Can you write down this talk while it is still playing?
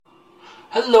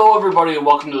Hello everybody and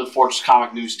welcome to the Fortress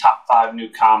Comic News Top 5 New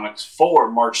Comics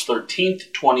for March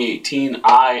 13th, 2018.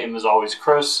 I am as always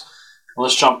Chris.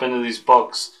 Let's jump into these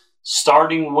books,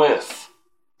 starting with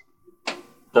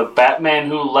The Batman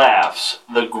Who Laughs,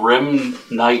 The Grim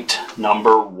Knight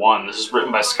 #1. This is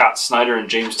written by Scott Snyder and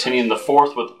James Tynion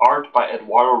IV with art by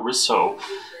Eduardo Risso.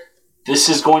 This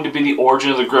is going to be the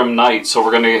origin of the Grim Knight, so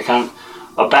we're going to get kind of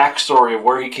a backstory of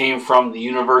where he came from, the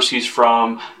universe he's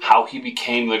from, how he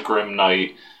became the Grim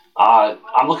Knight.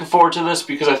 I'm looking forward to this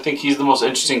because I think he's the most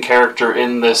interesting character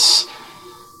in this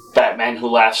Batman Who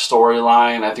Laughs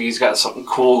storyline. I think he's got something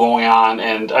cool going on,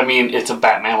 and I mean, it's a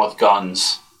Batman with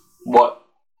guns. What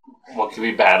could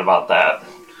be bad about that?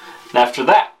 And after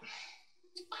that,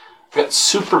 we've got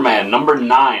Superman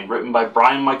 #9, written by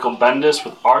Brian Michael Bendis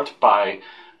with art by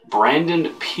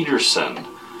Brandon Peterson.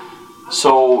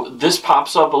 So this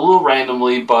pops up a little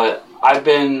randomly, but I've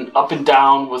been up and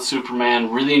down with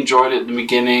Superman, really enjoyed it in the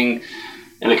beginning,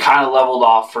 and it kind of leveled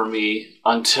off for me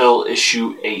until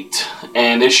issue 8.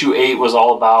 And issue 8 was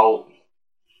all about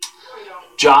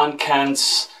John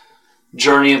Kent's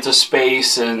journey into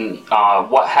space and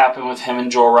what happened with him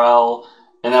and Jor-El,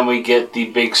 and then we get the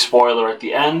big spoiler at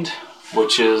the end,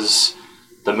 which is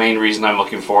the main reason I'm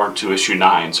looking forward to issue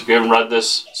 9. So if you haven't read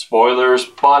this, spoilers,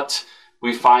 but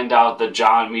we find out that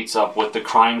John meets up with the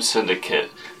crime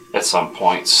syndicate at some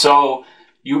point. So,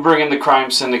 you bring in the crime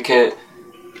syndicate,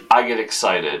 I get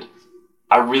excited.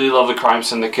 I really love the crime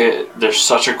syndicate. They're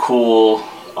such a cool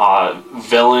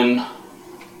villain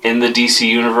in the DC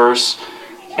universe,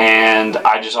 and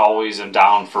I just always am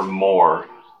down for more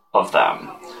of them.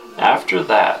 After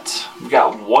that, we've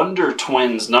got Wonder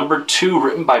Twins #2,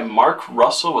 written by Mark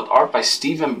Russell with art by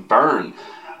Stephen Byrne.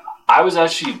 I was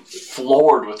actually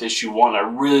floored with issue 1. I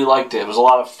really liked it. It was a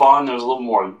lot of fun. It was a little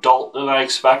more adult than I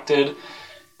expected.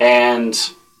 And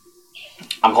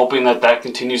I'm hoping that that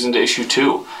continues into issue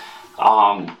 2.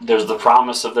 There's the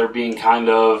promise of there being kind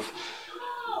of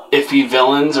iffy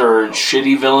villains, or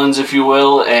shitty villains, if you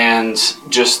will. And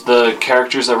just the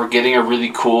characters that we're getting are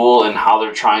really cool, and how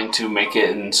they're trying to make it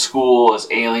in school as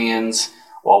aliens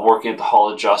while working at the Hall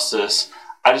of Justice.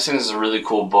 I just think this is a really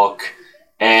cool book.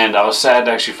 And I was sad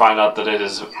to actually find out that it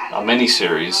is a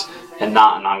miniseries and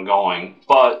not an ongoing.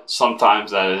 But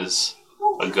sometimes that is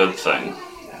a good thing.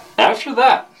 After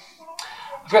that,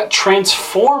 I've got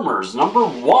Transformers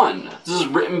 #1. This is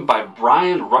written by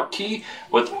Brian Ruttke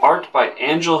with art by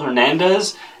Angel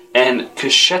Hernandez and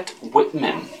Keshett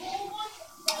Whitman.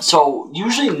 So,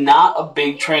 usually not a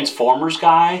big Transformers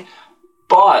guy,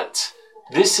 but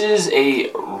this is a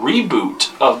reboot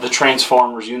of the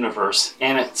Transformers universe,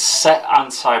 and it's set on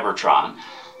Cybertron.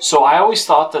 So I always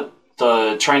thought that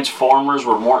the Transformers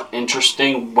were more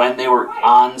interesting when they were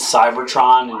on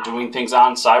Cybertron and doing things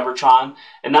on Cybertron,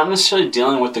 and not necessarily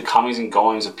dealing with the comings and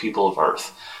goings of people of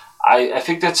Earth. I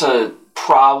think that's a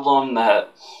problem that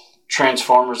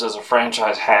Transformers as a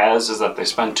franchise has, is that they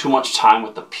spend too much time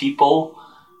with the people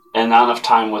and not enough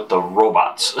time with the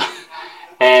robots.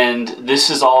 And this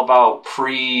is all about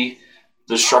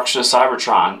pre-destruction of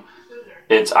Cybertron.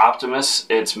 It's Optimus,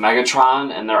 it's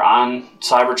Megatron, and they're on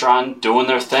Cybertron doing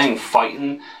their thing,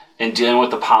 fighting and dealing with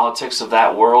the politics of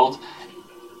that world.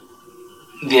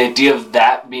 The idea of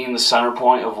that being the center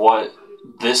point of what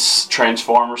this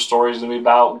Transformers story is going to be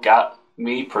about got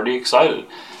me pretty excited.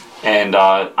 And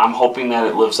I'm hoping that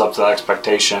it lives up to that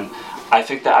expectation. I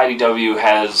think that IDW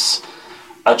has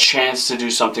a chance to do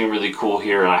something really cool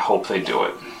here, and I hope they do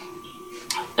it.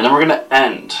 And then we're going to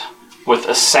end with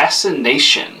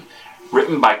Assassination,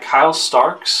 written by Kyle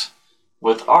Starks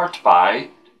with art by,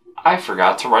 I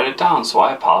forgot to write it down, so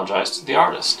I apologize to the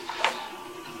artist.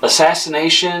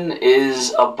 Assassination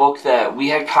is a book that we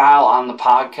had Kyle on the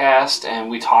podcast, and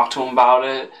we talked to him about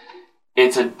it.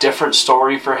 It's a different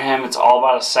story for him. It's all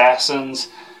about assassins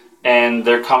and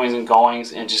their comings and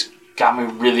goings, and just got me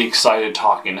really excited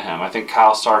talking to him. I think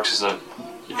Kyle Starks is an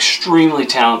extremely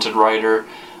talented writer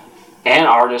and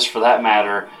artist for that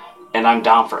matter, and I'm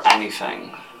down for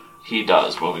anything he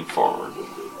does moving forward.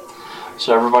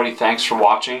 So everybody, thanks for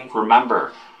watching.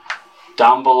 Remember,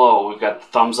 down below we've got the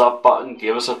thumbs up button.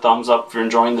 Give us a thumbs up if you're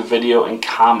enjoying the video, and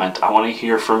comment. I want to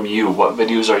hear from you. What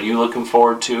videos are you looking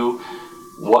forward to?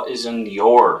 What is in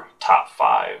your top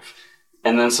 5?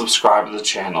 And then subscribe to the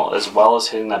channel, as well as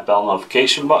hitting that bell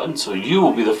notification button so you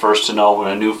will be the first to know when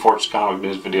a new Fortress Comic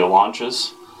News video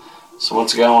launches. So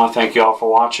once again, I want to thank you all for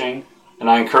watching, and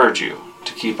I encourage you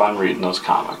to keep on reading those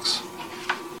comics.